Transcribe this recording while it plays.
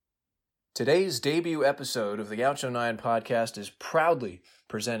Today's debut episode of the Gaucho 9 podcast is proudly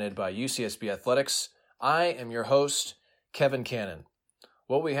presented by UCSB Athletics. I am your host, Kevin Cannon.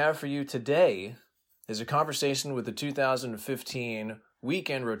 What we have for you today is a conversation with the 2015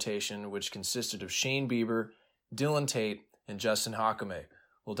 weekend rotation, which consisted of Shane Bieber, Dylan Tate, and Justin Hakame.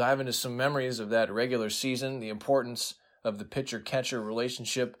 We'll dive into some memories of that regular season, the importance of the pitcher-catcher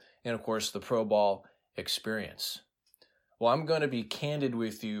relationship, and of course the pro ball experience. Well, I'm going to be candid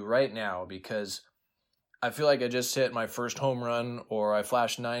with you right now because I feel like I just hit my first home run or I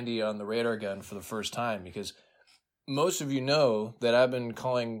flashed 90 on the radar gun for the first time, because most of you know that I've been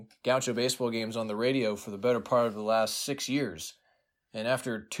calling Gaucho baseball games on the radio for the better part of the last 6 years. And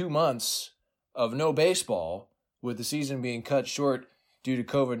after 2 months of no baseball, with the season being cut short due to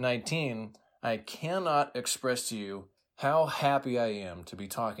COVID-19, I cannot express to you how happy I am to be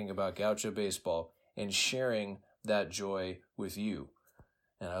talking about Gaucho baseball and sharing that joy with you.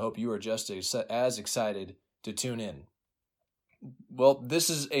 And I hope you are just as excited to tune in. Well, this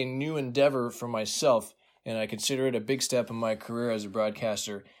is a new endeavor for myself, and I consider it a big step in my career as a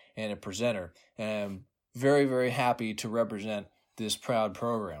broadcaster and a presenter. And I'm very, very happy to represent this proud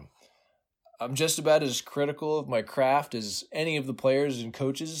program. I'm just about as critical of my craft as any of the players and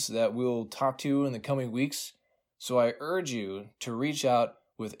coaches that we'll talk to in the coming weeks. So I urge you to reach out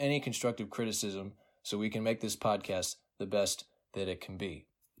with any constructive criticism so we can make this podcast the best that it can be.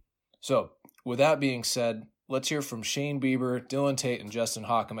 So, with that being said, let's hear from Shane Bieber, Dylan Tate, and Justin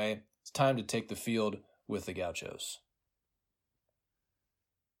Hakame. It's time to take the field with the Gauchos.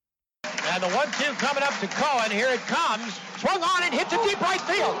 And the 1-2 coming up to Cohen. Here it comes. Swung on and hits a deep right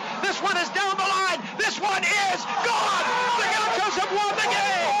field. This one is down the line. This one is gone. The Gauchos have won the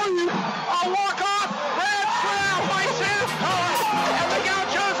game. A walk-off grand slam by Sam Cohen. And the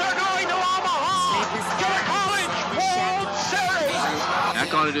Gauchos are going to Omaha to the College World Series.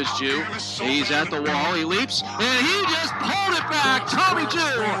 Back on it is Jew. He's at the wall. He leaps, and he just pulled it back. Tommy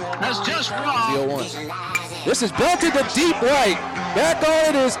Jew has just robbed. This is belted to deep right. Back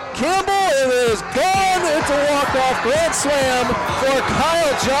on it is Campbell. It is gone. It's a walk-off grand slam for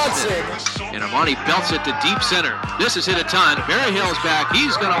Kyle Johnson. And Armani belts it to deep center. This has hit a ton. Barry Hill's back.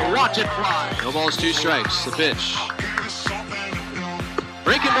 He's going to watch it fly. No balls, 2 strikes. The pitch.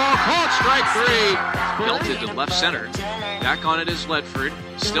 Breaking ball called strike 3. Belted to left center. Back on it is Ledford.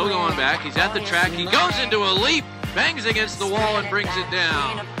 Still going back. He's at the track. He goes into a leap. Bangs against the wall and brings it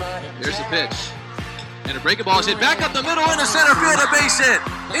down. There's the pitch. And a breaking ball is hit back up the middle into center field, a base hit.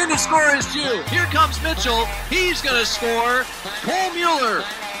 In to score is Jew. Here comes Mitchell. He's going to score. Cole Mueller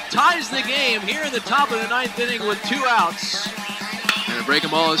ties the game here in the top of the 9th inning with 2 outs. And a breaking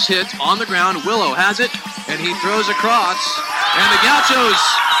ball is hit on the ground. Willow has it, and he throws across. And the Gauchos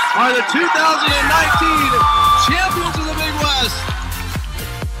are the 2019 champions of the Big West.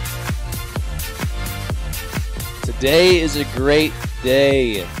 Today is a great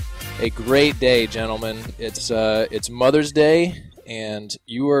day. A great day, gentlemen. It's Mother's Day, and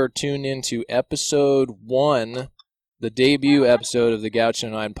you are tuned into episode 1, the debut episode of the Gaucho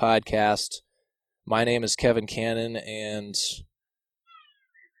 9 podcast. My name is Kevin Cannon, and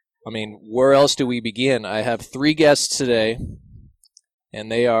where else do we begin? I have 3 guests today,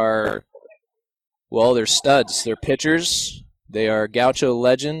 and they are, they're studs. They're pitchers. They are Gaucho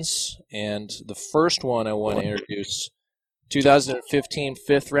legends, and the first one I want to introduce, 2015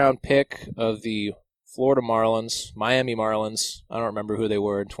 5th-round pick of the Miami Marlins. I don't remember who they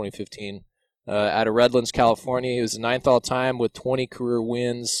were in 2015. Out of Redlands, California. He was the 9th all-time with 20 career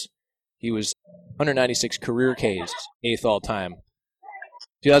wins. He was 196 career Ks, 8th all-time.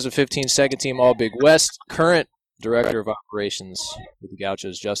 2015 second-team All-Big West. Current director of operations with the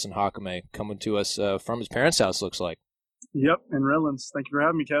Gauchos, Justin Hakame, coming to us from his parents' house, looks like. Yep, in Redlands. Thank you for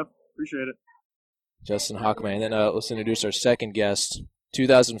having me, Kev. Appreciate it. Justin Hakame. And then let's introduce our second guest,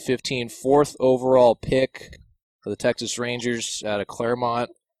 2015 4th overall pick for the Texas Rangers out of Claremont,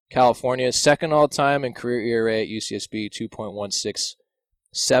 California. 2nd all-time in career ERA at UCSB, 2.16.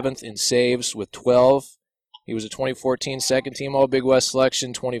 7th in saves with 12. He was a 2014 second-team All-Big West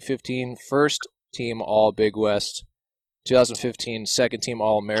selection, 2015 first-team All-Big West, 2015 second-team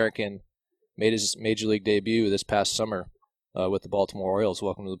All-American. Made his Major League debut this past summer with the Baltimore Orioles.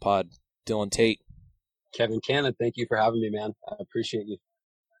 Welcome to the pod, Dylan Tate. Kevin Cannon, thank you for having me, man. I appreciate you.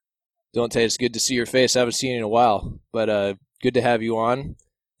 Dylan Tate, it's good to see your face. I haven't seen you in a while, but good to have you on.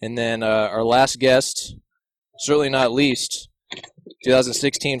 And then our last guest, certainly not least,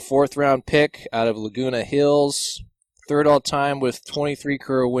 2016 4th-round pick out of Laguna Hills, 3rd all-time with 23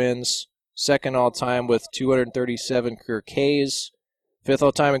 career wins, 2nd all-time with 237 career Ks, 5th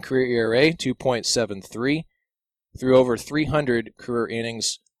all-time in career ERA, 2.73, threw over 300 career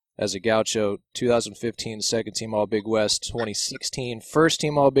innings as a Gaucho, 2015 second team All-Big West, 2016 first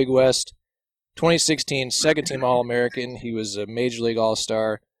team All-Big West, 2016 second team All-American. He was a Major League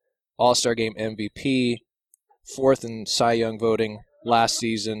All-Star, All-Star Game MVP, fourth in Cy Young voting last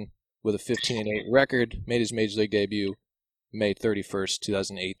season with a 15-8 record, made his Major League debut May 31st,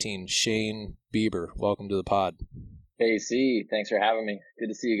 2018. Shane Bieber, welcome to the pod. Hey, C, thanks for having me. Good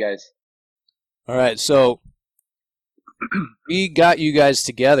to see you guys. All right, so we got you guys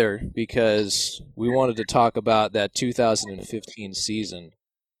together because we wanted to talk about that 2015 season,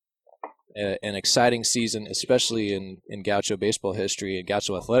 an exciting season, especially in Gaucho baseball history and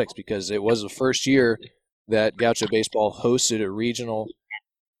Gaucho athletics, because it was the first year that Gaucho baseball hosted a regional.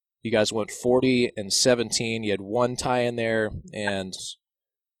 You guys went 40-17. You had one tie in there, and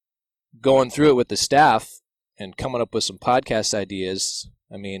going through it with the staff and coming up with some podcast ideas.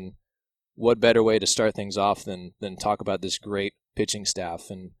 I mean, what better way to start things off than talk about this great pitching staff?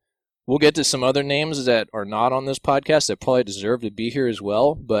 And we'll get to some other names that are not on this podcast that probably deserve to be here as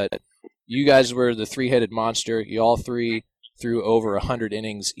well. But you guys were the three-headed monster. You all three threw over 100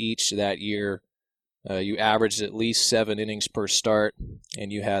 innings each that year. You averaged at least 7 innings per start,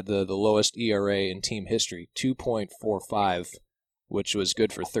 and you had the lowest ERA in team history, 2.45, which was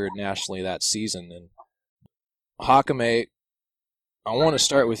good for third nationally that season. And Hakame, I want to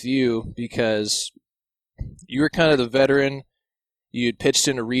start with you because you were kind of the veteran. You'd pitched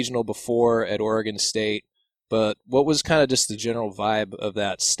in a regional before at Oregon State, but what was kind of just the general vibe of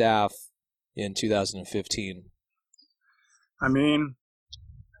that staff in 2015? I mean,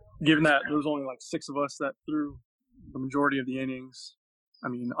 given that there was only like 6 of us that threw the majority of the innings, I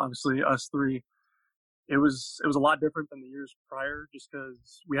mean, obviously us 3, it was a lot different than the years prior just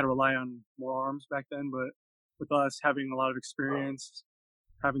because we had to rely on more arms back then. But with us having a lot of experience,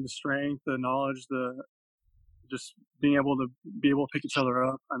 having the strength, the knowledge, just being able to pick each other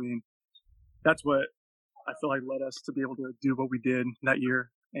up, I mean, that's what I feel like led us to be able to do what we did that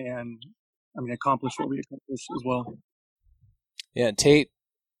year and, I mean, accomplish what we accomplished as well. Yeah, and Tate,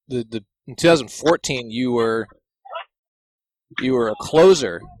 in 2014, you were a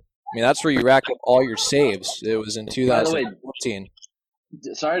closer. I mean, that's where you racked up all your saves. It was in 2014.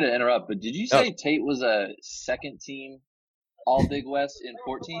 Sorry to interrupt, but did you say Tate was a second team All Big West in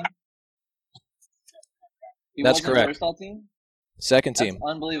 14? That's correct. First all team? Second team.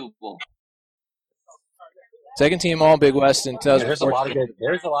 That's unbelievable. Second team All Big West in 2014.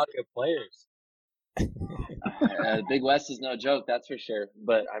 There's a lot of good players. Big West is no joke, that's for sure.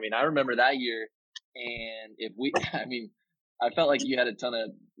 But I mean, I remember that year, and I felt like you had a ton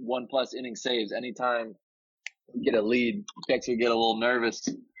of 1+ inning saves. Anytime you get a lead, Tex would get a little nervous.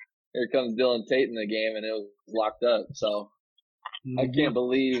 Here comes Dylan Tate in the game, and it was locked up. So I can't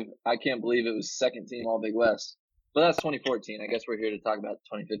believe it was second team All Big West. But that's 2014. I guess we're here to talk about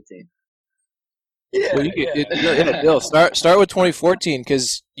 2015. Yeah, Bill, start with 2014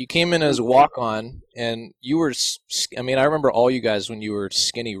 because you came in as a walk-on, and you were. I mean, I remember all you guys when you were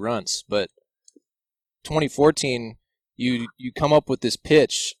skinny runts, but 2014, you come up with this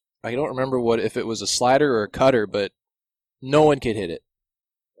pitch. I don't remember if it was a slider or a cutter, but no one could hit it.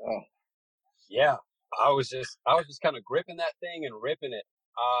 Oh. Yeah, I was just kind of gripping that thing and ripping it.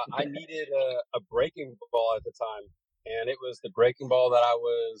 I needed a breaking ball at the time. And it was the breaking ball that I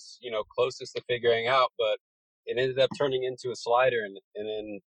was, closest to figuring out, but it ended up turning into a slider, and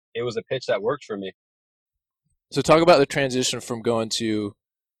then it was a pitch that worked for me. So talk about the transition from going to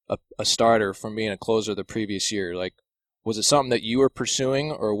a starter from being a closer the previous year. Like, was it something that you were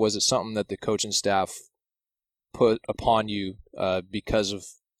pursuing, or was it something that the coaching staff put upon you because of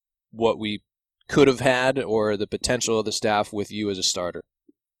what we could have had or the potential of the staff with you as a starter?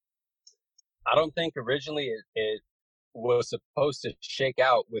 I don't think originally it was supposed to shake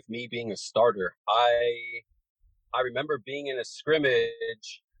out with me being a starter. I remember being in a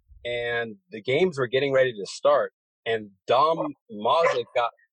scrimmage and the games were getting ready to start, and Dom Mazick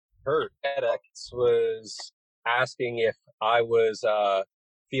got hurt. FedEx was asking if I was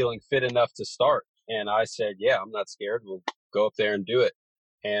feeling fit enough to start, and I said, yeah, I'm not scared. We'll go up there and do it.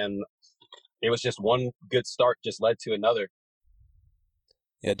 And it was just one good start just led to another.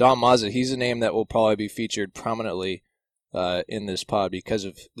 Yeah, Dom Mazick, he's a name that will probably be featured prominently in this pod because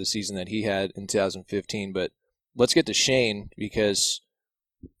of the season that he had in 2015. But let's get to Shane, because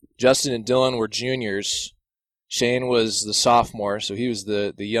Justin and Dylan were juniors. Shane was the sophomore, so he was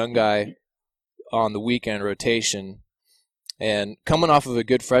the young guy on the weekend rotation. And coming off of a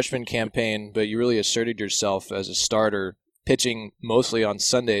good freshman campaign, but you really asserted yourself as a starter, pitching mostly on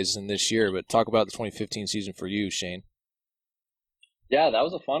Sundays in this year. But talk about the 2015 season for you, Shane. Yeah, that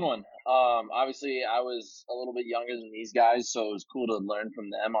was a fun one. Obviously, I was a little bit younger than these guys, so it was cool to learn from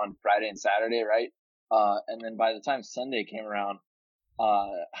them on Friday and Saturday, right? And then by the time Sunday came around,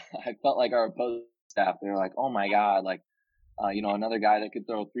 I felt like our opposing staff, they were like, oh my God, like, another guy that could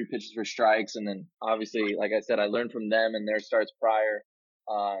throw 3 pitches for strikes. And then obviously, like I said, I learned from them and their starts prior,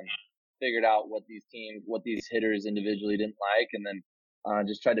 figured out what these hitters individually didn't like. And then,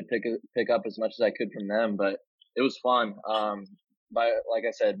 just tried to pick up as much as I could from them, but it was fun. Like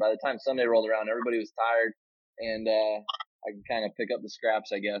I said, by the time Sunday rolled around, everybody was tired and, I could kind of pick up the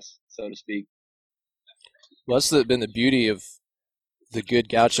scraps, I guess, so to speak. Well, that's been the beauty of the good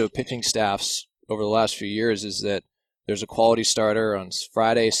Gaucho pitching staffs over the last few years is that there's a quality starter on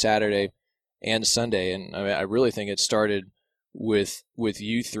Friday, Saturday, and Sunday. And I mean, I really think it started with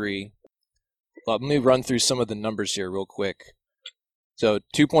you three. Let me run through some of the numbers here real quick. So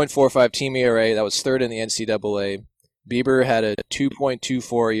 2.45 team ERA, that was third in the NCAA. Bieber had a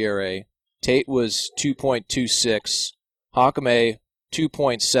 2.24 ERA. Tate was 2.26. Hakame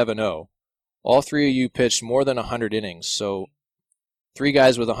 2.70. All three of you pitched more than 100 innings. So 3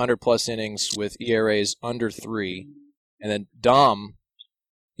 guys with 100-plus innings with ERAs under 3. And then Dom,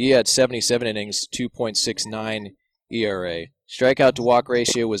 he had 77 innings, 2.69 ERA. Strikeout to walk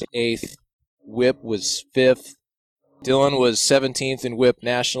ratio was 8th. WHIP was 5th. Dylan was 17th in WHIP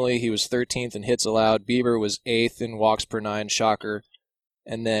nationally. He was 13th in hits allowed. Bieber was 8th in walks per 9, shocker.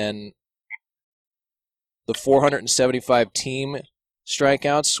 And then the 475 team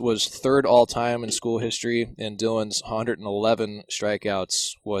strikeouts was 3rd all-time in school history, and Dylan's 111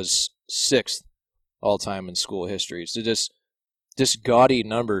 strikeouts was 6th all-time in school history. So just gaudy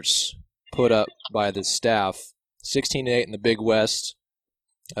numbers put up by the staff. 16-8 in the Big West,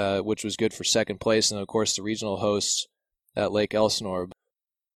 which was good for second place, and of course the regional hosts at Lake Elsinore.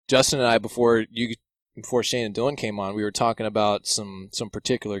 Justin and I, before Shane and Dylan came on, we were talking about some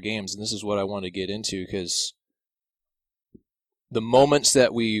particular games, and this is what I wanted to get into because the moments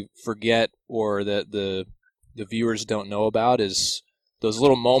that we forget or that the viewers don't know about is those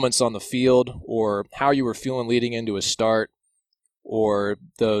little moments on the field or how you were feeling leading into a start or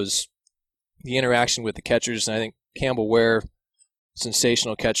the interaction with the catchers. And I think Campbell Ware,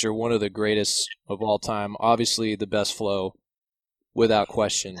 sensational catcher, one of the greatest of all time, obviously the best flow without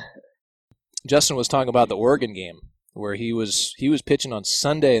question. Justin was talking about the Oregon game where he was pitching on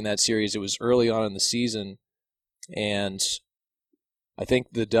Sunday in that series. It was early on in the season, and I think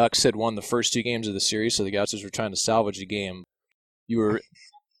the Ducks had won the first 2 games of the series, so the Gauchos were trying to salvage the game. You were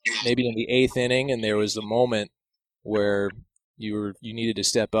maybe in the 8th inning, and there was a moment where you needed to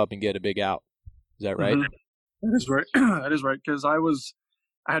step up and get a big out. Is that right? Mm-hmm. That is right. That is right, because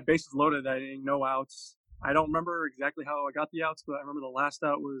I had bases loaded that inning, no outs. I don't remember exactly how I got the outs, but I remember the last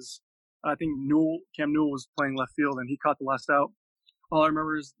out was, I think Cam Newell was playing left field, and he caught the last out. All I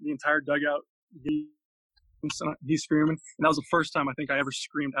remember is the entire dugout, he's screaming, and that was the first time I think I ever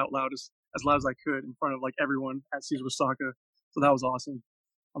screamed out loud as loud as I could in front of like everyone at Cesar Wasaka. So that was awesome.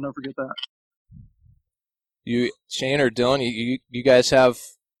 I'll never forget that. You, Shane or Dylan, you guys have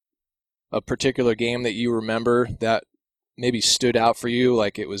a particular game that you remember that maybe stood out for you,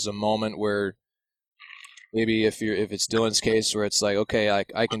 like it was a moment where maybe if it's Dylan's case where it's like, okay,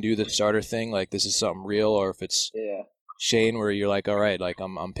 I can do the starter thing, like this is something real, or if it's Shane where you're like, all right, like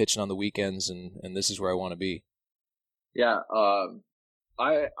I'm pitching on the weekends and this is where I want to be. Yeah,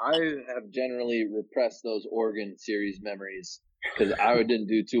 I have generally repressed those Oregon series memories because I didn't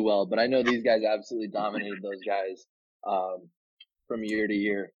do too well, but I know these guys absolutely dominated those guys from year to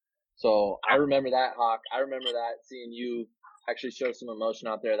year. So I remember that, Hawk. I remember that, seeing you actually show some emotion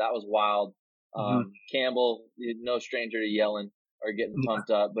out there. That was wild. Campbell, no stranger to yelling or getting pumped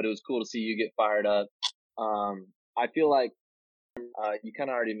up, but it was cool to see you get fired up. I feel like you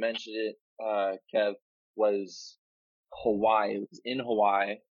kind of already mentioned it, Kev, was Hawaii. It was in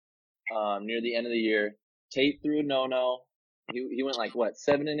Hawaii near the end of the year. Tate threw a no-no. He went like,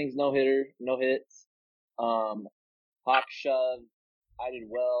 7 innings, no hits. Hawk shoved. I did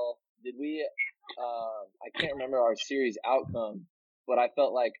well. Did we, I can't remember our series outcome, but I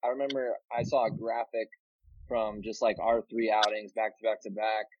felt like, I remember I saw a graphic from just like our 3 outings back to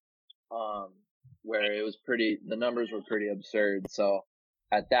back, where it was the numbers were pretty absurd. So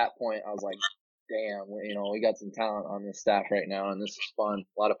at that point, I was like, damn, we got some talent on this staff right now, and this is fun.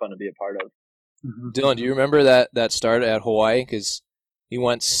 A lot of fun to be a part of. Dylan, do you remember that start at Hawaii? Because he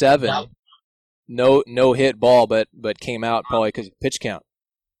went 7, no hit ball, but came out probably because of pitch count.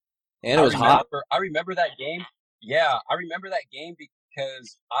 And it was hot. I remember that game. Yeah, I remember that game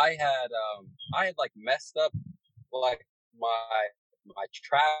because I had like messed up like my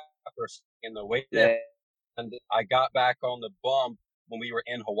trap or in the way that, and I got back on the bump when we were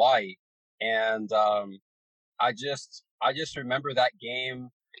in Hawaii, and I just remember that game.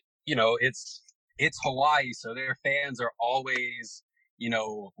 You know, it's Hawaii, so their fans are always, you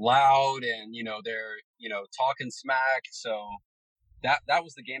know, loud, and you know they're, you know, talking smack. So that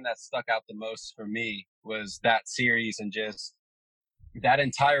was the game that stuck out the most for me, was that series, and just that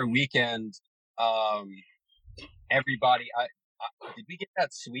entire weekend. Everybody, I did we get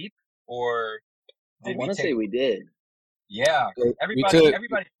that sweep, or I did we want to take? say we did. Yeah, We took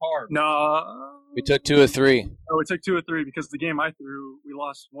everybody carved. No, we took 2 of 3. oh, we took 2 or 3 because the game I threw, we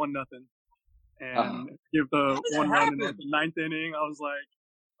lost 1-0, and give the That 1 run in happened? the 9th inning. I was like,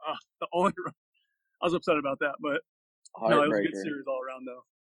 the only run. I was upset about that, but no, it was a good Heartbreaker. series all around though.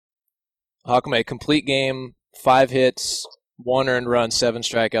 Hakume, complete game, 5 hits, 1 earned run, 7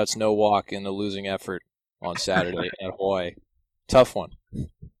 strikeouts, no walk in the losing effort on Saturday at Hawaii. Tough one.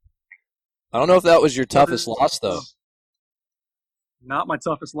 I don't know if that was your toughest loss, though. Not my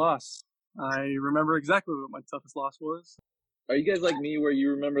toughest loss. I remember exactly what my toughest loss was. Are you guys like me, where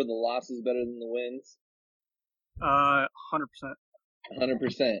you remember the losses better than the wins? 100%.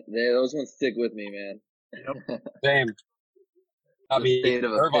 100%. Those ones stick with me, man. Yep. Same. I The mean, state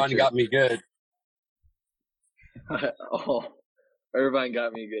of a Irvine pitcher. got me good. Oh, Irvine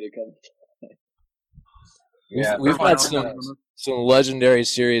got me good a couple times. Yeah, We've Irvine had always some legendary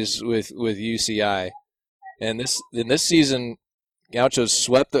series with UCI, and this season, Gauchos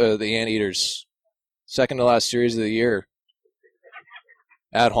swept the Anteaters, second to last series of the year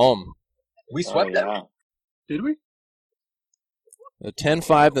at home. We swept them. Did we? The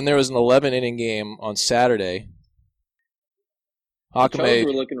 10-5, then there was an 11-inning game on Saturday. The Chargers Hakume,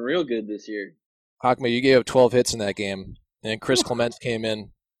 were looking real good this year. you gave up 12 hits in that game, and Chris Clements came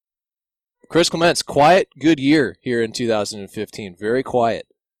in. Chris Clements, quiet, good year here in 2015. Very quiet,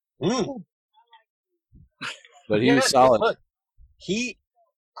 but he was solid. Look,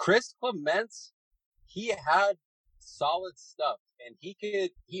 Chris Clements, he had solid stuff, and he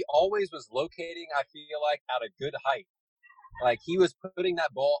always was locating, I feel like, at a good height. Like, he was putting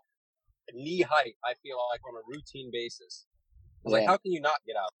that ball knee height, I feel like, on a routine basis. I was like, how can you not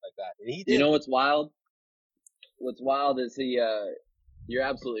get out like that? And he did. You know what's wild? What's wild is you're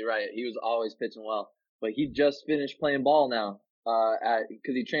absolutely right. He was always pitching well, but he just finished playing ball now.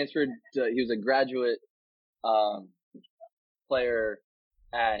 Because he transferred he was a graduate player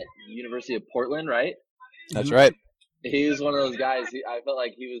at University of Portland, right? That's right. He was one of those guys. I felt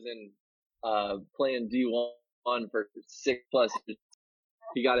like he was in playing D1 for 6+ years.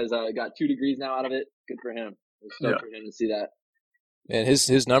 He got got 2 degrees now out of it. Good for him. It's stoked for him to see that. And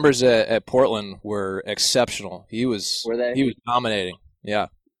his numbers at Portland were exceptional. He was dominating. Yeah.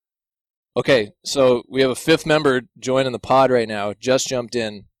 Okay, so we have a 5th member joining the pod right now. Just jumped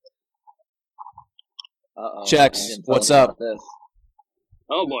in. Checks, what's up?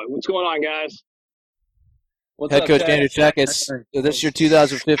 Oh boy, what's going on, guys? Head coach Andrew Check. This is your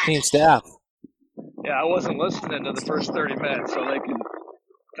 2015 staff. Yeah, I wasn't listening to the first 30 minutes, so they could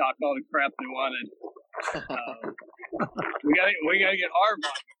talk all the crap they wanted. We gotta get Harv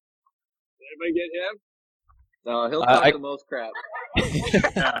on. Did anybody get him? No, he'll talk the most crap.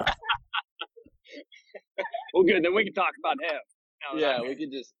 Well, good. Then we can talk about him. Yeah, we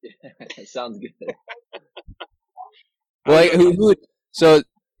could just. Sounds good. Well,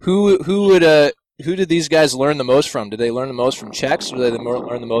 who did these guys learn the most from? Did they learn the most from Chex, or did they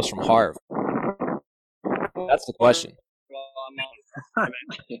learn the most from Harv? That's the question. Well,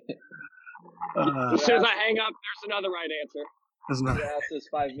 as soon as I hang up, there's another right answer. You asked this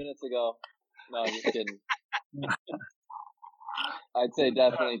 5 minutes ago. No, just kidding. I'd say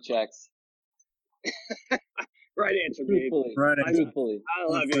definitely Chex. Right answer, Gabe. Truthfully. I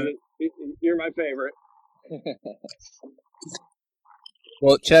love you. You're my favorite.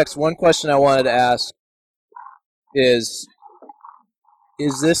 Well, Chex, one question I wanted to ask is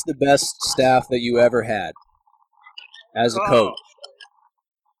this the best staff that you ever had as a coach?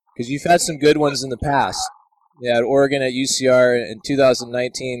 Because you've had some good ones in the past. Yeah, at Oregon, at UCR in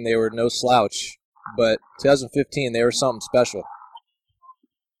 2019, they were no slouch. But 2015, they were something special.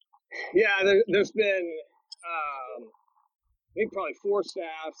 Yeah, there's been, I think, probably 4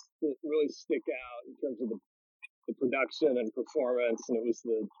 staffs that really stick out in terms of the production and performance. And it was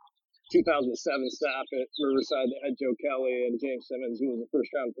the 2007 staff at Riverside that had Joe Kelly and James Simmons, who was a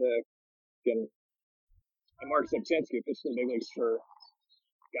first-round pick, and Mark Zepchinski pitched in the big leagues for,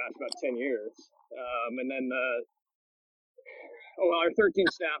 about 10 years. And then our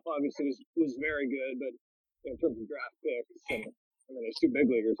 13th staff obviously was very good, but in terms of draft picks, and I mean, there's 2 big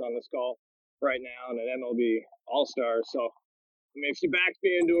leaguers on this call right now and an MLB All-Star. So, I mean, if you backed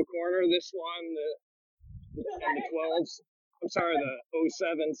me into a corner, this one, the 10 to 12s, the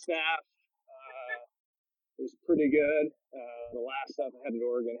 07 staff was pretty good. The last staff I had at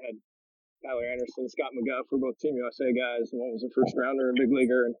Oregon had Tyler Anderson, Scott McGuff were both Team USA guys. One was a first rounder and big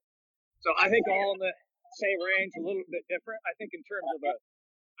leaguer. And so I think all in the same range, a little bit different. I think in terms of a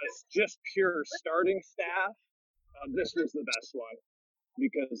just pure starting staff, this was the best one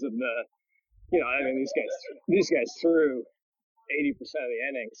because of the, these guys threw 80% of the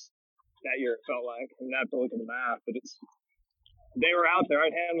innings that year. It felt like. I mean, I have to look at the math, but they were out there.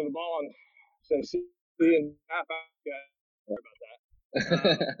 I'd hand them the ball and say, "See you in half hour." Sorry about that.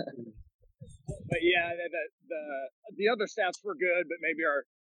 But yeah, the other stats were good, but maybe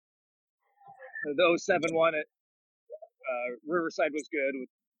the 07 one at Riverside was good with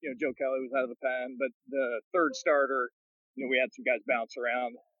Joe Kelly was out of the pen, but the third starter, we had some guys bounce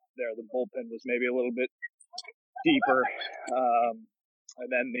around there. The bullpen was maybe a little bit deeper, and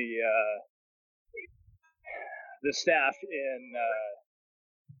then the staff in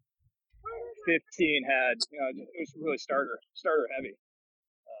 15 had it was really starter heavy.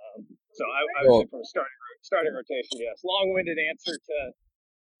 So I would say from a starting rotation, yes. Long-winded answer to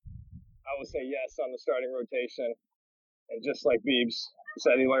I will say yes on the starting rotation. And just like Beebs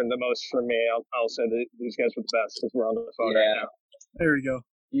said, he learned the most from me. I'll say that these guys were the best because we're on the phone right now. There you go.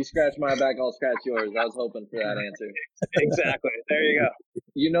 You scratch my back, I'll scratch yours. I was hoping for that answer. Exactly. There you go.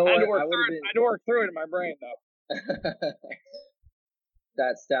 You know what? I had to work through it in my brain, though.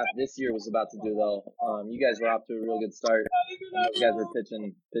 That staff this year was about to do, though. You guys were off to a real good start. You guys were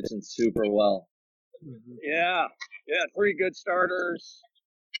pitching super well. Yeah, 3 good starters.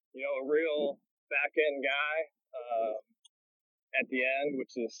 A real back end guy at the end,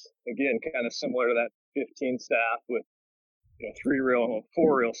 which is again kind of similar to that 15 staff with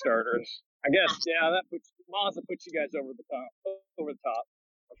 4 real starters. I guess that Mazza puts you guys over the top.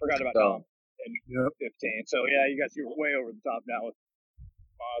 I forgot about Dom in 15. So yeah, you guys are way over the top now with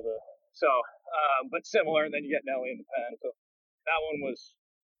Mazza. So, but similar, and then you get Nelly in the pen. So that one was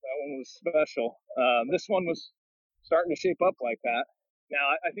special. This one was starting to shape up like that.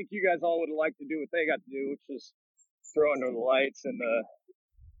 Now, I think you guys all would have liked to do what they got to do, which is throw under the lights in the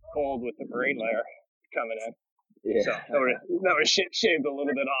cold with the marine layer coming in. Yeah. So that would have shaved a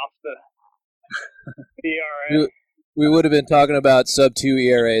little bit off the ERA. We would have been talking about sub-2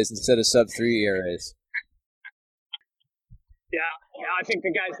 ERAs instead of sub-3 ERAs. Yeah, I think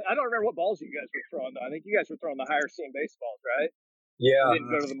the guys – I don't remember what balls you guys were throwing, though. I think you guys were throwing the higher seam baseballs, right? Yeah. You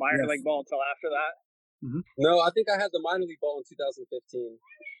didn't go to the minor league ball until after that? Mm-hmm. No, I think I had the minor league ball in 2015.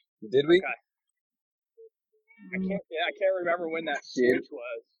 Did we? Okay. I can't remember when that switch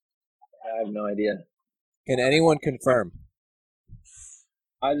was. I have no idea. Can anyone confirm?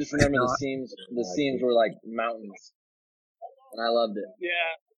 I just remember the seams. The seams were like mountains, and I loved it.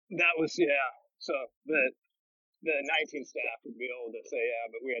 Yeah, that was So the 19 staff would be able to say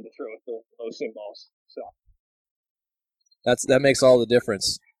but we had to throw with the low seam balls. So that makes all the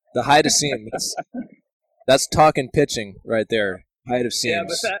difference. The height of seam. That's talking pitching right there. Height of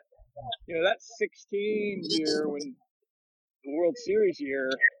seams. Yeah, but that 16 year when the World Series year,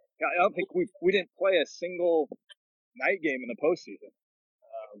 I don't think we didn't play a single night game in the postseason.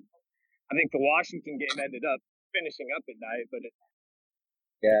 I think the Washington game ended up finishing up at night, but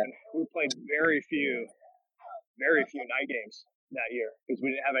we played very few night games that year because we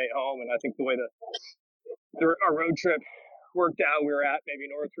didn't have any at home. And I think the way our road trip worked out, we were at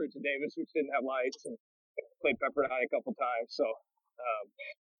maybe Northridge and Davis, which didn't have lights, and played Pepperdine a couple times. So I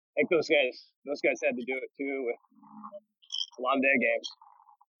think those guys had to do it too with a lot of day games.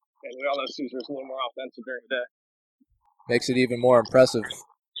 And we all know Caesar's a little more offensive during the day. Makes it even more impressive.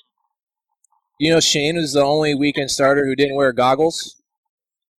 Shane was the only weekend starter who didn't wear goggles.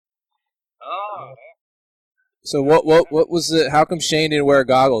 Oh. So what was it? How come Shane didn't wear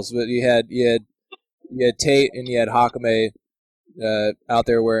goggles? But you had Tate and you had Hakame out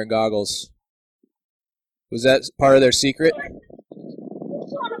there wearing goggles. Was that part of their secret?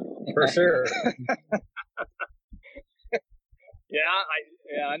 For sure.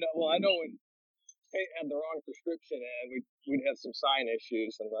 I know. Well, I know when Tate had the wrong prescription and we'd have some sign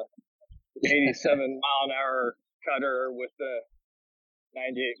issues, and the 87-mile-an-hour cutter with the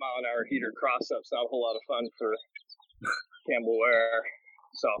 98-mile-an-hour heater cross-up's not a whole lot of fun for Campbell Ware.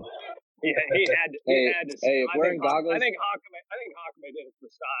 So he had to. Hey, wearing goggles. I think Hakame did it for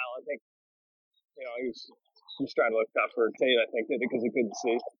style. I think he was trying to look tough for Tate. I think did it because he couldn't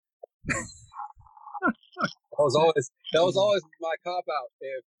see. That was always my cop out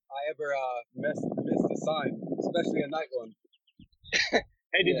if I ever missed a sign, especially a night one.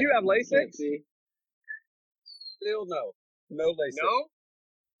 Hey, did you have LASIK? Still no LASIK. No.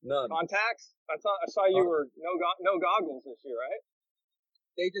 None. Contacts? I saw you were no goggles this year, right?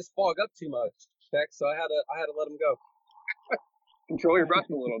 They just fog up too much, Beck, so I had to let them go. Control your breath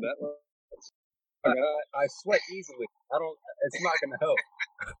a little bit. I sweat easily. It's not going to help.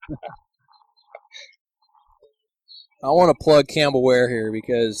 I want to plug Campbell Ware here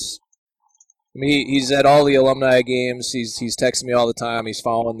because he's at all the alumni games. He's texting me all the time. He's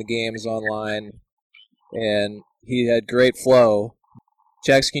following the games online, and he had great flow.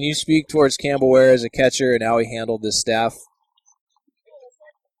 Chex, can you speak towards Campbell Ware as a catcher and how he handled this staff?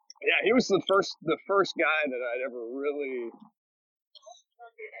 Yeah, he was the first guy that I'd ever really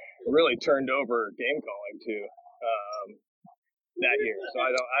turned over game calling to that year. So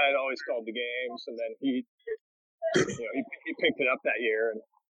I had always called the games, and then he picked it up that year. And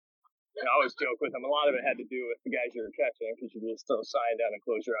I always joke with him. A lot of it had to do with the guys you were catching, because you just throw a sign down and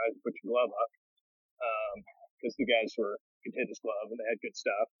close your eyes and put your glove up. Because the guys could hit his glove and they had good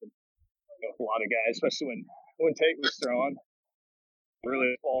stuff. And, a lot of guys, especially when Tate was throwing,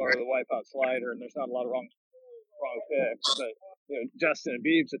 really fall over the wipeout slider, and there's not a lot of wrong picks. But Justin and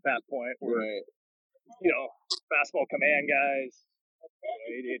Beebs at that point were fastball command guys,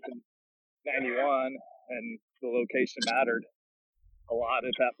 88 to 91, and the location mattered a lot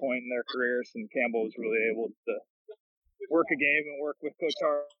at that point in their careers. And Campbell was really able to work a game and work with Coach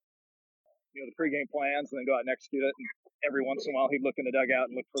Hart, the pregame plans, and then go out and execute it. And every once in a while, he'd look in the dugout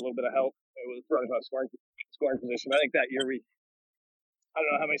and look for a little bit of help. It was running about scoring position. I think that year I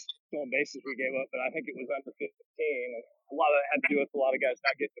don't know how many stolen bases we gave up, but I think it was under 15. And a lot of that had to do with a lot of guys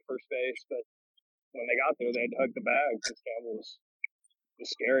not getting to first base. But when they got there, they had to hug the bag because Campbell was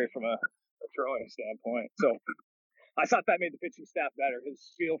scary from a throwing standpoint. So I thought that made the pitching staff better.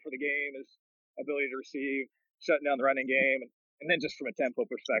 His feel for the game, his ability to receive, shutting down the running game, and then just from a tempo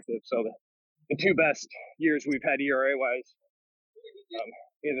perspective. So the two best years we've had ERA-wise,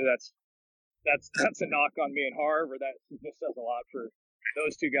 either that's a knock on me and Harv, or that just says a lot for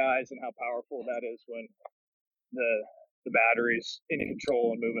those two guys and how powerful that is when the battery's in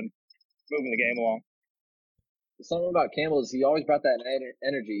control and moving the game along. Something about Campbell is he always brought that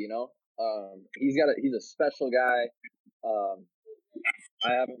energy. He's a special guy.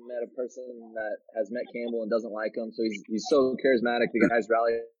 I haven't met a person that has met Campbell and doesn't like him. So he's so charismatic. The guys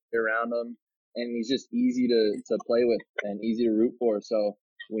rally around him, and he's just easy to play with and easy to root for. So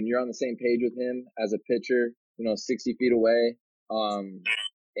when you're on the same page with him as a pitcher, 60 feet away,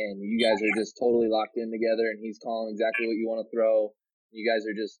 and you guys are just totally locked in together, and he's calling exactly what you want to throw. You guys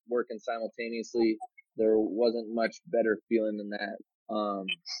are just working simultaneously. There wasn't much better feeling than that.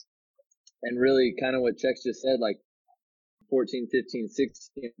 And really kind of what Chex just said, like 14, 15,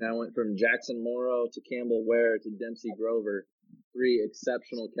 16, I went from Jackson Morrow to Campbell Ware to Dempsey Grover, 3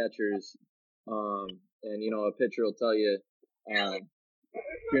 exceptional catchers. And a pitcher will tell you,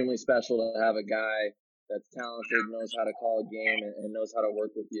 extremely special to have a guy that's talented, knows how to call a game, and knows how to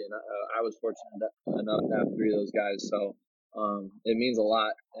work with you. And I was fortunate enough to have 3 of those guys. So it means a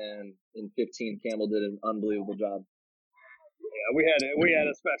lot. And in 15, Campbell did an unbelievable job. Yeah, we had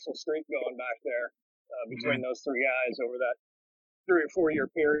a special streak going back there between those 3 guys over that 3 or 4 year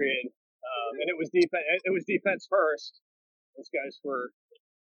period, and it was defense. It was defense first. Those guys were,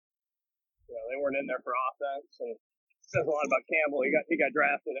 they weren't in there for offense, and it says a lot about Campbell. He got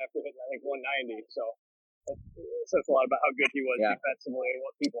drafted after hitting, I think, 190. So it says a lot about how good he was defensively and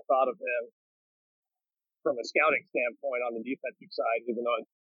what people thought of him from a scouting standpoint on the defensive side, even though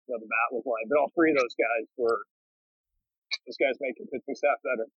the bat was light. But all 3 of those guys make the pitching staff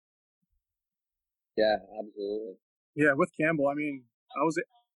better. Yeah, absolutely. Yeah, with Campbell, I mean,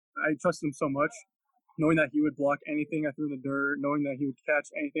 I trusted him so much, knowing that he would block anything I threw in the dirt, knowing that he would catch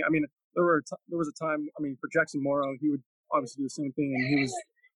anything. I mean, there was a time. I mean, for Jackson Morrow, he would obviously do the same thing, and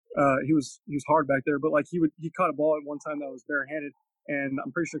he was hard back there. But he caught a ball at one time that was barehanded, and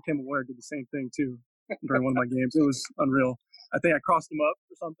I'm pretty sure Campbell Ware did the same thing too during one of my games. It was unreal. I think I crossed him up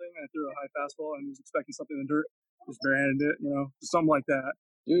or something, and I threw a high fastball, and he was expecting something in the dirt, just barehanded it, just something like that.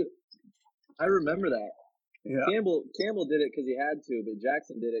 Dude, I remember that. Yeah. Campbell did it because he had to, but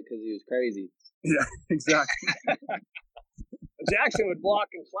Jackson did it because he was crazy. Yeah, exactly. Jackson would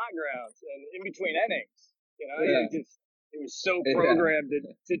block in flat grounds and in between innings. He was so programmed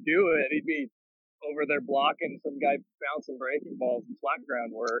to do it. He'd be over there blocking some guy bouncing breaking balls in flat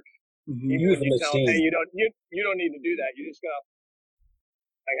ground work. Mm-hmm. Even when you tell him, hey, you don't need to do that. You just go,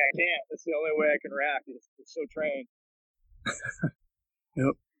 I can't. That's the only way I can react. It's so trained.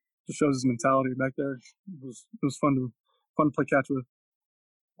 Yep. Just shows his mentality back there. It was fun to play catch with.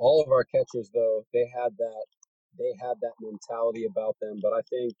 All of our catchers, though, they had that mentality about them. But I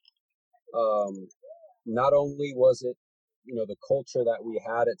think not only was it the culture that we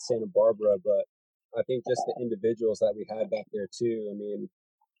had at Santa Barbara, but I think just the individuals that we had back there too. I mean,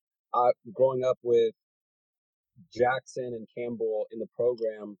 growing up with Jackson and Campbell in the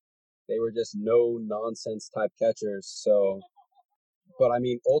program, they were just no nonsense type catchers. So, but I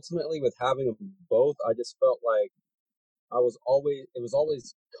mean, ultimately with having them both, I just felt like it was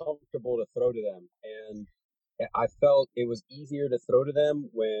always comfortable to throw to them. And I felt it was easier to throw to them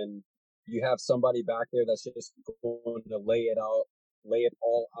when you have somebody back there that's just going to lay it all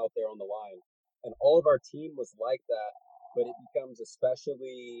out there on the line. And all of our team was like that, but it becomes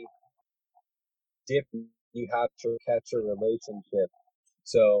especially different. You have to catcher relationship.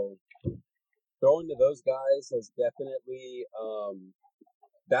 So throwing to those guys has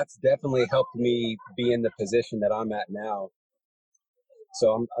that's definitely helped me be in the position that I'm at now.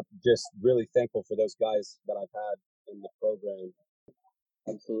 So I'm just really thankful for those guys that I've had in the program.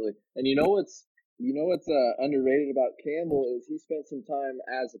 Absolutely. And what's underrated about Campbell is he spent some time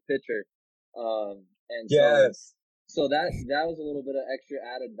as a pitcher. And Yes. so that was a little bit of extra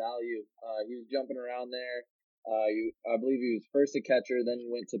added value. He was jumping around there. I believe he was first a catcher, then he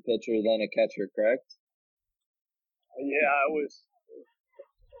went to pitcher, then a catcher, correct? Yeah,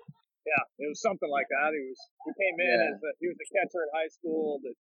 it was something like that. He came in he was a catcher in high school,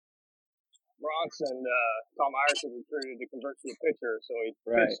 but Bronson, Tom Iverson recruited to convert to a pitcher, so he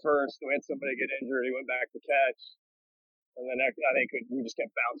pitched first. We had somebody get injured, he went back to catch, and then I think we just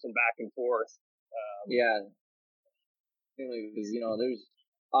kept bouncing back and forth. Because there's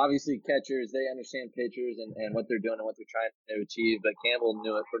obviously catchers, they understand pitchers and what they're doing and what they're trying to achieve, but Campbell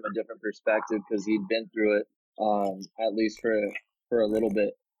knew it from a different perspective because he'd been through it at least for a little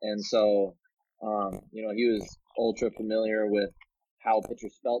bit. And so, he was ultra familiar with how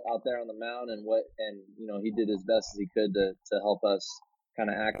pitchers felt out there on the mound and he did his best as he could to help us kind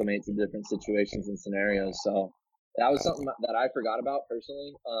of acclimate to different situations and scenarios. So that was something that I forgot about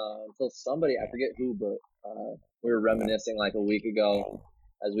personally until somebody, I forget who, but we were reminiscing like a week ago,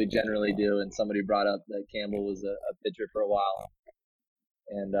 as we generally do, and somebody brought up that Campbell was a pitcher for a while.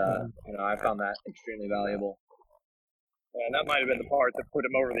 And, I found that extremely valuable. And that might have been the part that put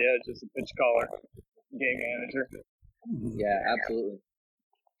him over the edge as a pitch caller, game manager. Yeah, absolutely.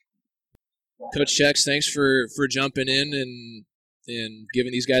 Coach Chex, thanks for jumping in and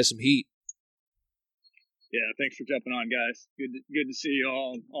giving these guys some heat. Yeah, thanks for jumping on, guys. Good to see you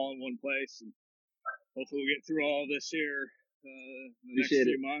all in one place, and hopefully we'll get through all this here the next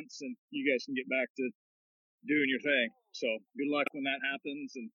few months, and you guys can get back to doing your thing. So good luck when that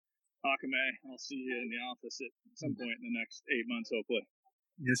happens, and Akame, I'll see you in the office at some point in the next 8 months, hopefully.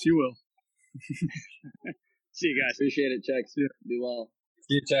 Yes, you will. See you guys. Appreciate it, Chex. Yeah. Be well.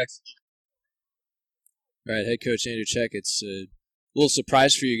 See you, Chex. All right, head coach Andrew Check. It's a little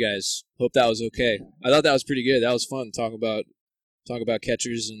surprise for you guys. Hope that was okay. I thought that was pretty good. That was fun. Talk about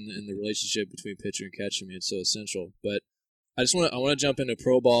catchers and the relationship between pitcher and catcher. I mean, it's so essential. But I want to jump into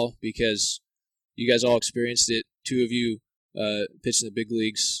pro ball because you guys all experienced it. Two of you pitched in the big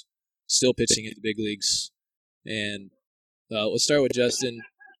leagues, still pitching in the big leagues. And let's start with Justin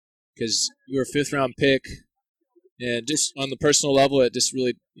because you were a fifth-round pick. And just on the personal level, it just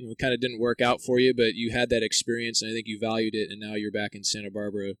really kind of didn't work out for you, but you had that experience, and I think you valued it, and now you're back in Santa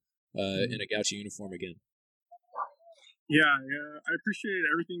Barbara in a Gaucho uniform again. Yeah, I appreciated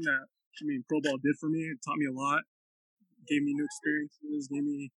everything that pro ball did for me. It taught me a lot, gave me new experiences, gave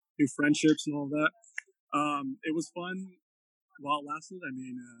me new friendships and all that. It was fun while it lasted. I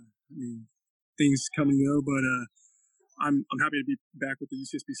mean, things come and go, but I'm happy to be back with the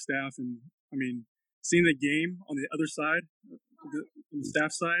UCSB staff, and seeing the game on the other side, from the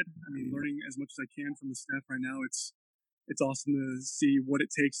staff side. Learning as much as I can from the staff right now. It's awesome to see what it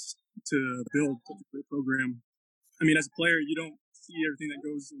takes to build such a great program. As a player, you don't see everything that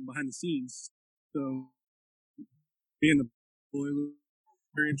goes behind the scenes. So being the boy was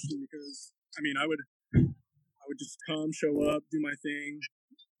very interesting because I would just come, show up, do my thing,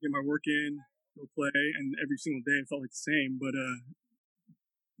 get my work in, go play, and every single day it felt like the same. But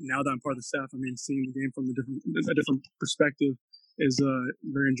now that I'm part of the staff, seeing the game from a different perspective is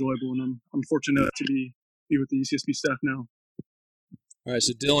very enjoyable, and I'm fortunate to be with the UCSB staff now. All right,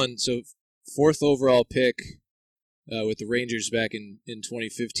 so Dylan, fourth overall pick with the Rangers back in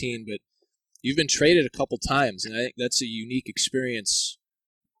 2015, but you've been traded a couple times, and I think that's a unique experience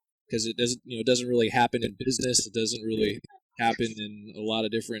because it doesn't really happen in business. It doesn't really happen in a lot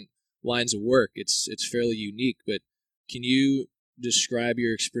of different lines of work. It's fairly unique, but can you describe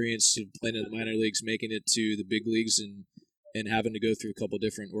your experience of playing in the minor leagues, making it to the big leagues, and having to go through a couple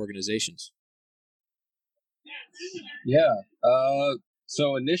different organizations? Yeah.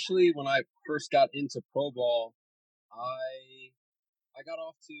 So initially when I first got into pro ball, I got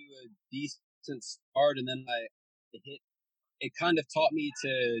off to a decent start, and then it kind of taught me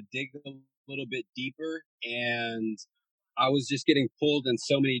to dig a little bit deeper, and I was just getting pulled in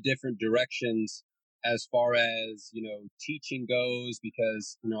so many different directions as far as, teaching goes,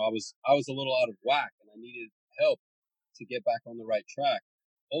 because, I was a little out of whack and I needed help to get back on the right track.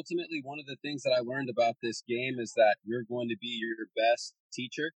 Ultimately, one of the things that I learned about this game is that you're going to be your best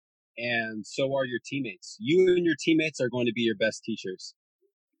teacher, and so are your teammates. You and your teammates are going to be your best teachers.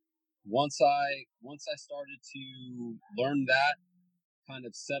 Once I started to learn that, kind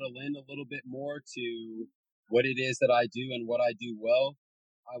of settle in a little bit more to what it is that I do and what I do well,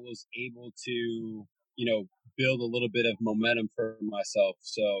 I was able to, build a little bit of momentum for myself.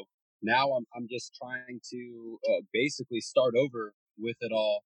 So now I'm just trying to basically start over with it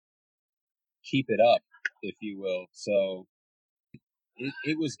all, keep it up, if you will. So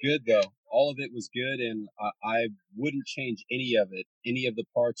it was good though. All of it was good, and I wouldn't change any of it. Any of the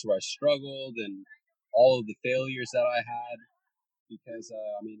parts where I struggled and all of the failures that I had, because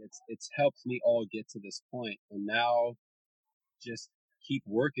it's helped me all get to this point, and now just keep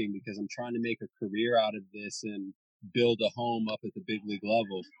working because I'm trying to make a career out of this and build a home up at the big league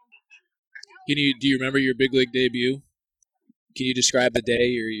level. Do you remember your big league debut? Can you describe the day,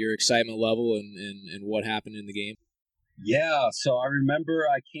 your excitement level, and what happened in the game? Yeah, so I remember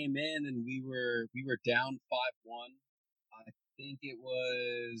I came in and we were down 5-1. I think it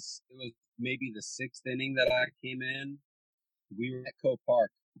was maybe the 6th inning that I came in. We were at Co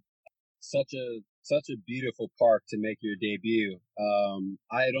Park. Such a beautiful park to make your debut.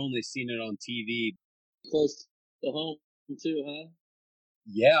 I had only seen it on TV. Close to home too, huh?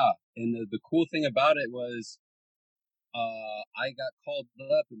 Yeah, and the cool thing about it was I got called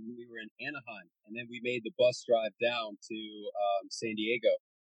up and we were in Anaheim, and then we made the bus drive down to San Diego.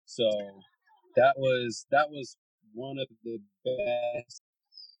 So that was one of the best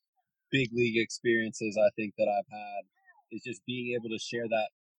big league experiences I think that I've had, is just being able to share that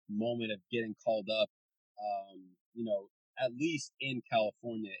moment of getting called up, at least in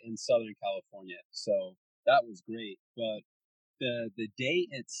California, in Southern California. So that was great. But the day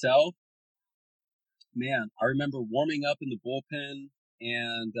itself, man, I remember warming up in the bullpen,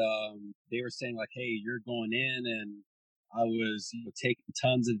 and they were saying like, "Hey, you're going in," and I was taking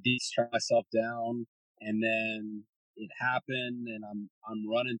tons of deep, trying myself down, and then it happened, and I'm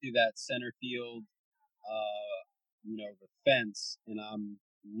running through that center field, the fence, and I'm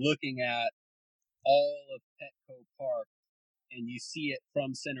looking at all of Petco Park, and you see it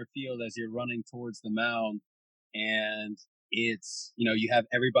from center field as you're running towards the mound, and it's, you have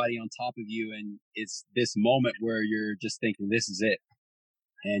everybody on top of you, and it's this moment where you're just thinking, this is it.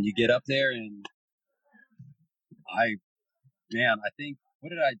 And you get up there, and I think, what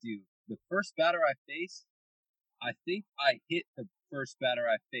did I do? The first batter I faced, I think I hit the first batter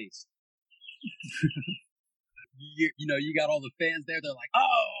I faced. You got all the fans there. They're like,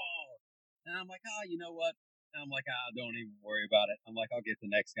 oh, and I'm like, you know what? And I'm like, don't even worry about it. I'm like, I'll get the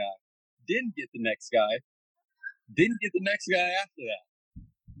next guy. Didn't get the next guy. Didn't get the next guy after that.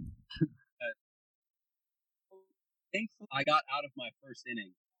 Thankfully, I got out of my first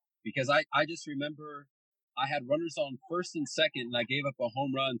inning, because I just remember I had runners on first and second, and I gave up a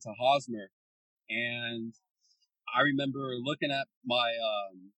home run to Hosmer. And I remember looking at my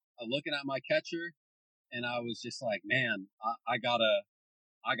catcher, and I was just like, man, I gotta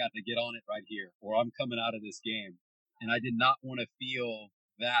get on it right here, or I'm coming out of this game. And I did not want to feel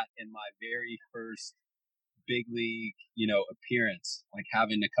that in my very first big league, appearance, like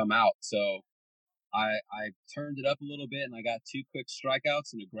having to come out. So I turned it up a little bit, and I got 2 quick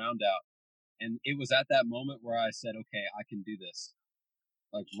strikeouts and a ground out. And it was at that moment where I said, okay, I can do this.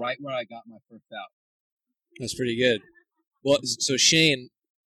 Like right where I got my first out. That's pretty good. Well, so Shane,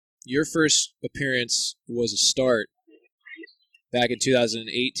 your first appearance was a start back in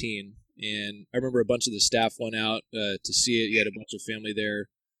 2018, and I remember a bunch of the staff went out to see it. You had a bunch of family there.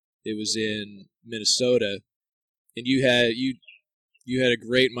 It was in Minnesota, and you had a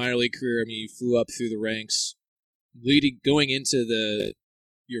great minor league career. I mean, you flew up through the ranks. Going into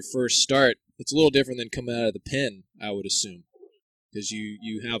your first start, it's a little different than coming out of the pen, I would assume, because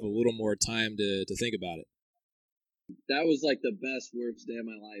you have a little more time to think about it. That was like the best, worst day of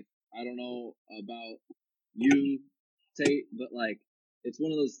my life. I don't know about you, Tate, but like, it's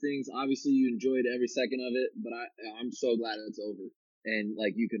one of those things. Obviously, you enjoyed every second of it, but I'm so glad it's over, and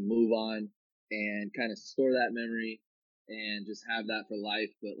like you can move on and kind of store that memory and just have that for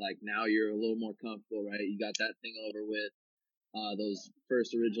life. But like now you're a little more comfortable, right? You got that thing over with. Those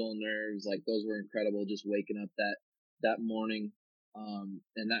first original nerves, like those were incredible. Just waking up that morning,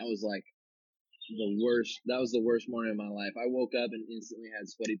 and that was like the worst. That was the worst morning of my life. I woke up and instantly had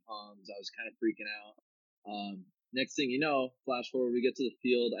sweaty palms. I was kind of freaking out. Next thing you know, flash forward, we get to the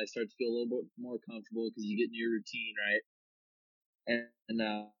field. I start to feel a little bit more comfortable because you get into your routine, right? And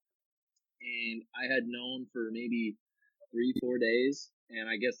I had known for maybe 3-4 days,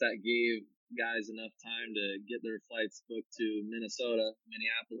 and I guess that gave guys enough time to get their flights booked to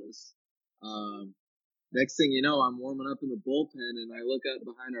Minneapolis. Next thing you know, I'm warming up in the bullpen, and I look up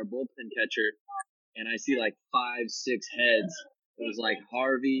behind our bullpen catcher, and I see like 5-6 heads. It was like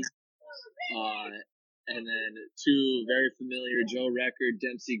Harvey, and then two very familiar, Joe Record,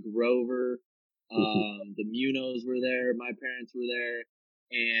 Dempsey Grover. The Munos were there. My parents were there,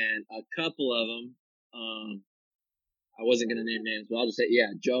 and a couple of them. I wasn't gonna name names, but I'll just say,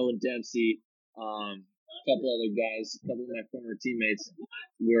 yeah, Joe and Dempsey. A couple other guys, a couple of my former teammates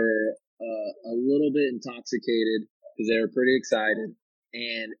were a little bit intoxicated because they were pretty excited,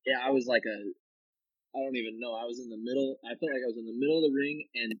 and I was like I don't even know. I was in the middle. I felt like I was in the middle of the ring,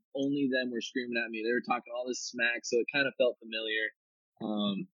 and only them were screaming at me. They were talking all this smack, so it kind of felt familiar.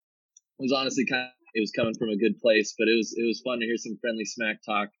 It was honestly it was coming from a good place, but it was fun to hear some friendly smack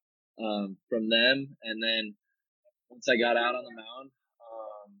talk from them. And then once I got out on the mound,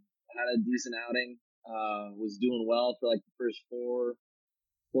 had a decent outing. Was doing well for like the first four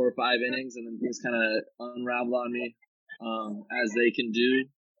or five innings, and then things kind of unraveled on me, as they can do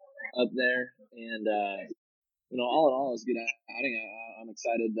up there. And all in all, it was a good outing. I'm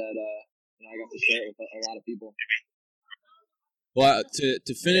excited that I got to share it with a lot of people. Well,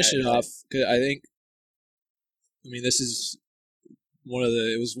 to finish it off, 'cause I mean, this is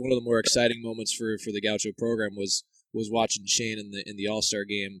it was one of the more exciting moments for the Gaucho program was watching Shane in the All-Star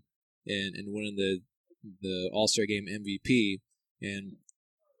game and winning the All-Star game MVP. And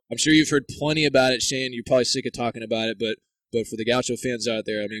I'm sure you've heard plenty about it, Shane. You're probably sick of talking about it, but for the Gaucho fans out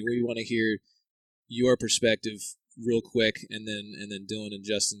there, I mean, we want to hear your perspective real quick, and then Dylan and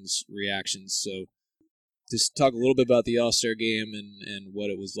Justin's reactions. So just talk a little bit about the All-Star game and what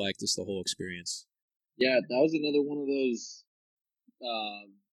it was like, just the whole experience. Yeah, that was another one of those.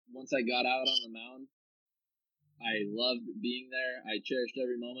 Once I got out on the mound, I loved being there. I cherished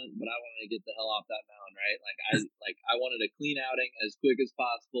every moment, but I wanted to get the hell off that mound, right? I wanted a clean outing as quick as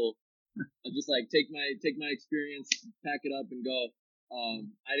possible. I just take my experience, pack it up, and go.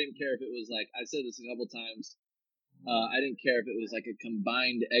 I didn't care if it was like I've said this a couple times. I didn't care if it was like a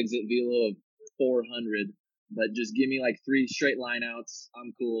combined exit velo of 400, but just give me like 3 straight line outs.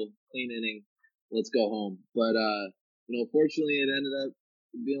 I'm cool. Clean inning. Let's go home. But fortunately, it ended up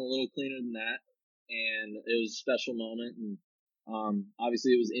being a little cleaner than that, and it was a special moment. And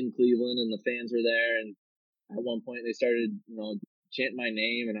obviously, it was in Cleveland, and the fans were there. And at one point, they started chanting my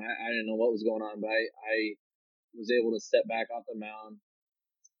name, and I didn't know what was going on, but I was able to step back off the mound,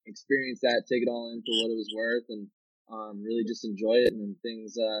 experience that, take it all in for what it was worth, and really just enjoy it. And then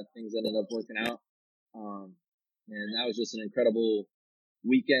things ended up working out, and that was just an incredible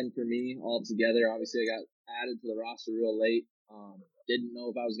weekend for me altogether. Obviously, I got added to the roster real late. Didn't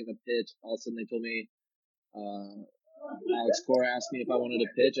know if I was going to pitch. All of a sudden, they told me, Alex Cora asked me if I wanted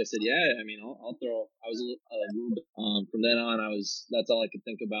to pitch. I said, yeah, I mean, I'll throw. I was a little bit, from then on, that's all I could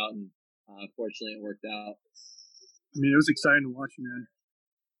think about. And fortunately, it worked out. I mean, it was exciting to watch, man.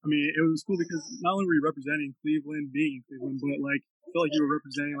 I mean, it was cool because not only were you representing Cleveland, being in Cleveland, but I felt like you were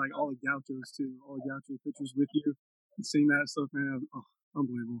representing all the Gauchos too, all the Gaucho pitchers with you, and seeing that stuff, man,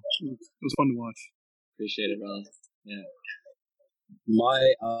 unbelievable. It was fun to watch. Appreciate it, brother. Yeah.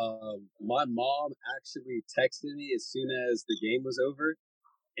 My mom actually texted me as soon as the game was over,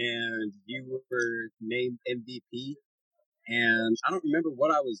 and you were named MVP. And I don't remember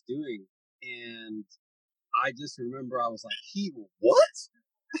what I was doing, and I just remember I was like, "He what?"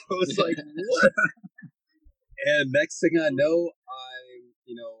 I was like, "What?" And next thing I know,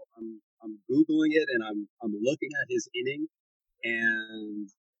 I'm Googling it, and I'm looking at his inning, and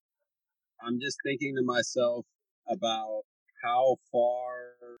I'm just thinking to myself about how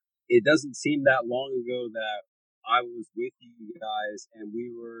far it doesn't seem that long ago that I was with you guys, and we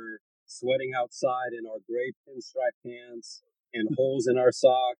were sweating outside in our gray pinstripe pants and holes in our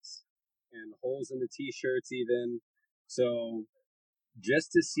socks and holes in the t-shirts even. So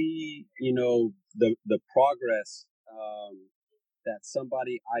just to see, the progress that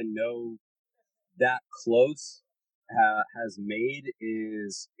somebody I know that close has made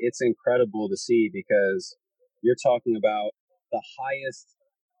it's incredible to see, because you're talking about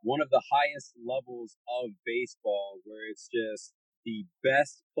one of the highest levels of baseball, where it's just the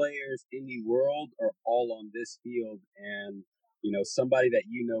best players in the world are all on this field, and somebody that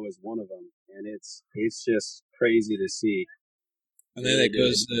is one of them, and it's just crazy to see. And then that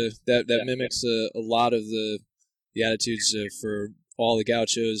goes that mimics a lot of the attitudes for all the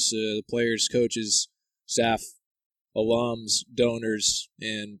Gauchos, the players, coaches, staff, alums, donors,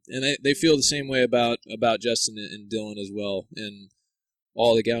 and they feel the same way about Justin and Dylan as well, and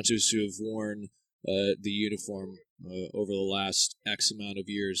all the Gauchos who have worn the uniform over the last X amount of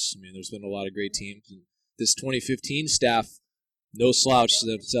years. I mean, there's been a lot of great teams. And this 2015 staff, no slouch to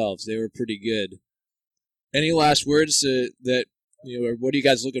themselves. They were pretty good. Any last words that what are you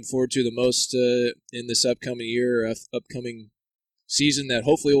guys looking forward to the most in this upcoming year or upcoming season that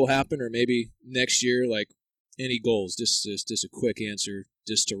hopefully will happen, or maybe next year? Like, any goals? Just a quick answer,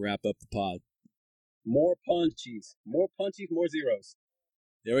 just to wrap up the pod. More punchies, more zeros.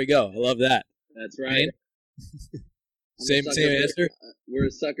 There we go. I love that. That's right. Same answer. We're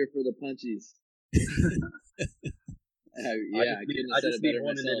a sucker for the punchies. I couldn't have said it better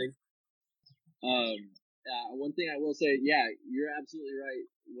myself. One thing I will say, you're absolutely right.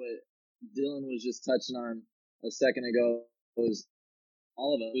 What Dylan was just touching on a second ago was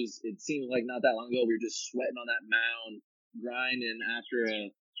all of us. It seems like not that long ago we were just sweating on that mound, grinding after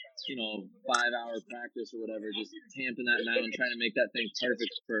a 5-hour practice or whatever, just tamping that mound, trying to make that thing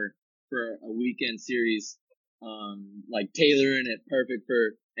perfect for a weekend series. Like tailoring it perfect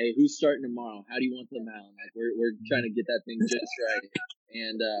for, hey, who's starting tomorrow? How do you want the mound? Like we're trying to get that thing just right.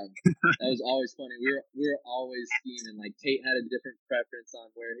 And that was always funny. We were always scheming. Like Tate had a different preference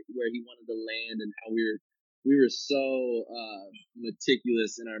on where he wanted to land and how we were so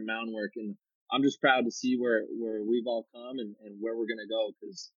meticulous in our mound work. And I'm just proud to see where we've all come and where we're gonna go,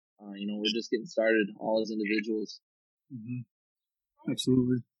 because we're just getting started all as individuals. Mm-hmm.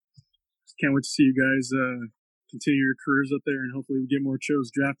 Absolutely. Can't wait to see you guys continue your careers up there, and hopefully we get more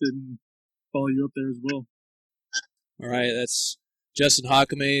Chos drafted and follow you up there as well. All right, that's Justin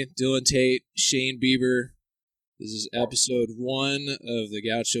Hockame, Dylan Tate, Shane Bieber. This is episode 1 of the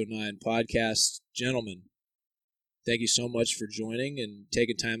Gaucho 9 podcast. Gentlemen, thank you so much for joining and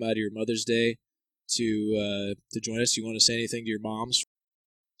taking time out of your Mother's Day to join us. You want to say anything to your moms?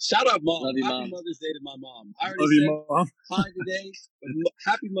 Shout out, Mom. Love you, Happy Mom. Mother's Day to my mom. I Love already you, said Mom. hi today, but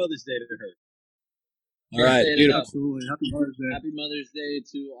happy Mother's Day to her. All right, beautiful. Absolutely. Happy Mother's Day. Happy Mother's Day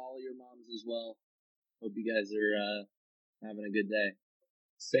to all your moms as well. Hope you guys are having a good day.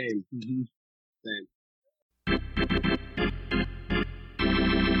 Same. Mm-hmm. Same.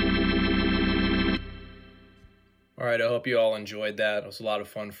 All right, I hope you all enjoyed that. It was a lot of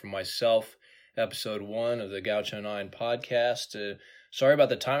fun for myself. Episode 1 of the Gaucho 9 podcast. Sorry about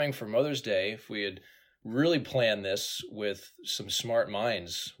the timing for Mother's Day. If we had really planned this with some smart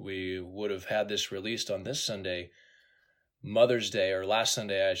minds, we would have had this released on this Sunday, Mother's Day, or last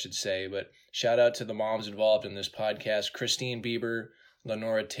Sunday, I should say. But shout out to the moms involved in this podcast: Christine Bieber,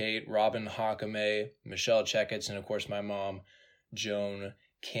 Lenora Tate, Robin Hockame, Michelle Checketts, and of course my mom, Joan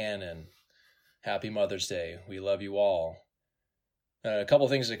Cannon. Happy Mother's Day. We love you all. A couple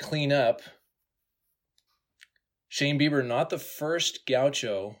things to clean up. Shane Bieber, not the first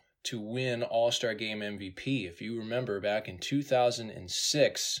Gaucho to win All-Star Game MVP. If you remember, back in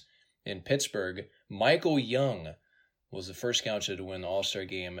 2006 in Pittsburgh, Michael Young was the first Gaucho to win the All-Star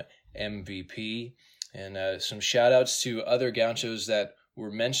Game MVP. And some shout-outs to other Gauchos that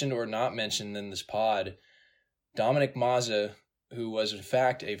were mentioned or not mentioned in this pod. Dominic Mazza, who was in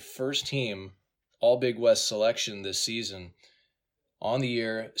fact a first-team All-Big West selection this season. On the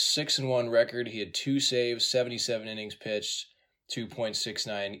year, 6-1 record. He had 2 saves, 77 innings pitched,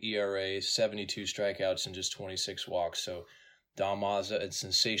 2.69 ERA, 72 strikeouts, and just 26 walks. So Dom Mazza, a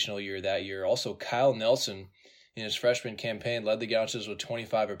sensational year that year. Also, Kyle Nelson, in his freshman campaign, led the Gauchos with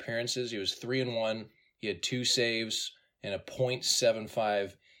 25 appearances. He was 3-1. He had 2 saves and a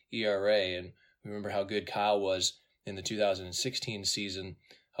 .75 ERA. And we remember how good Kyle was in the 2016 season,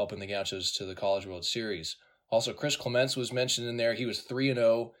 helping the Gauchos to the College World Series. Also, Chris Clements was mentioned in there. He was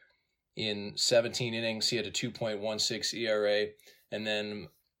 3-0 in 17 innings. He had a 2.16 ERA. And then,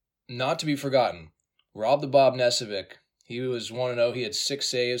 not to be forgotten, Rob the Bob Nesevic. He was 1-0. He had 6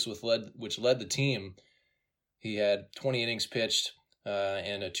 saves, which led the team. He had 20 innings pitched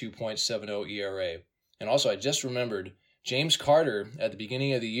and a 2.70 ERA. And also, I just remembered, James Carter, at the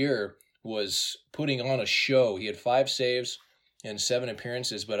beginning of the year, was putting on a show. He had 5 saves and 7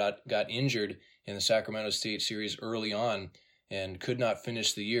 appearances, but got injured in the Sacramento State series early on and could not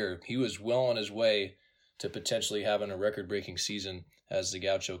finish the year. He was well on his way to potentially having a record-breaking season as the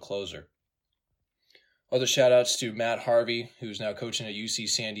Gaucho closer. Other shout-outs to Matt Harvey, who's now coaching at UC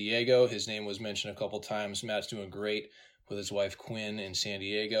San Diego. His name was mentioned a couple times. Matt's doing great with his wife Quinn in San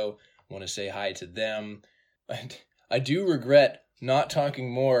Diego. I want to say hi to them. And I do regret not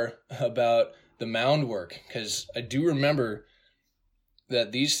talking more about the mound work, because I do remember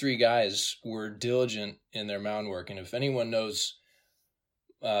that these three guys were diligent in their mound work. And if anyone knows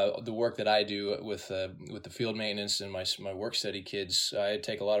the work that I do with the field maintenance and my work study kids, I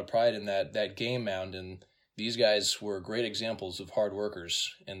take a lot of pride in that game mound. And these guys were great examples of hard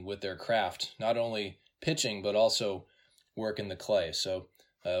workers and with their craft, not only pitching, but also working the clay. So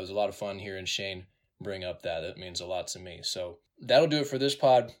it was a lot of fun hearing Shane bring up that. It means a lot to me. So that'll do it for this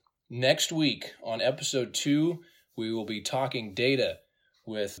pod. Next week on episode 2, we will be talking data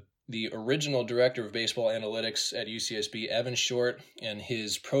with the original director of baseball analytics at UCSB, Evan Short, and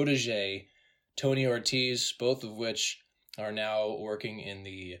his protege, Tony Ortiz, both of which are now working in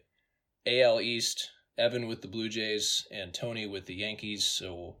the AL East. Evan with the Blue Jays and Tony with the Yankees.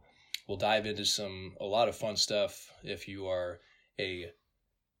 So we'll dive into a lot of fun stuff if you are a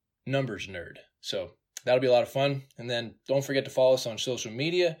numbers nerd. So that'll be a lot of fun. And then don't forget to follow us on social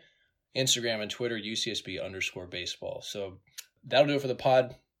media, Instagram and Twitter, UCSB_baseball. So that'll do it for the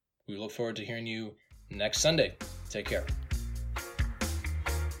pod. We look forward to hearing you next Sunday. Take care.